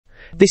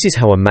This is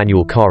how a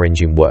manual car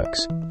engine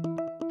works.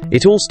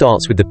 It all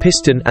starts with the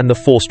piston and the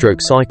four-stroke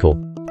cycle.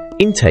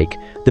 Intake: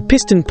 the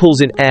piston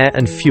pulls in air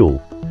and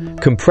fuel.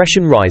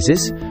 Compression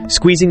rises,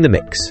 squeezing the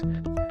mix.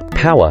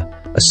 Power: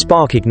 a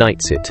spark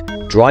ignites it,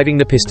 driving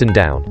the piston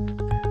down.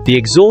 The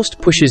exhaust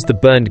pushes the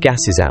burned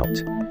gases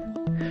out.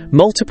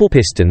 Multiple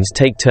pistons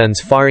take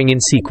turns firing in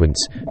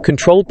sequence,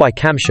 controlled by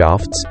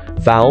camshafts,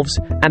 valves,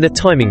 and a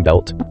timing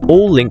belt,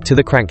 all linked to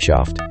the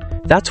crankshaft.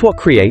 That's what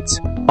creates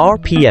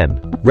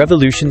RPM,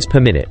 revolutions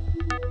per minute.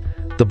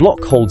 The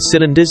block holds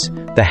cylinders,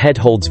 the head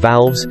holds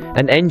valves,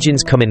 and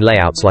engines come in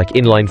layouts like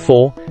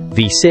inline-4,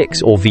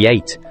 V6 or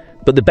V8,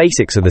 but the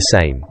basics are the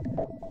same.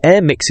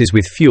 Air mixes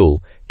with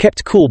fuel,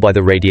 kept cool by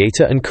the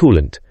radiator and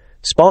coolant.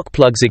 Spark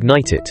plugs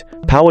ignite it,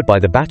 powered by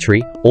the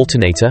battery,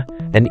 alternator,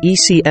 and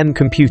ECM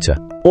computer.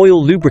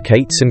 Oil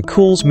lubricates and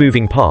cools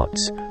moving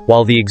parts,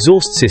 while the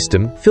exhaust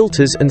system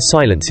filters and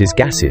silences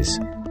gases.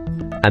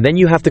 And then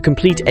you have the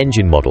complete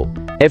engine model,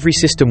 every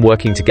system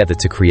working together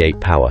to create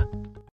power.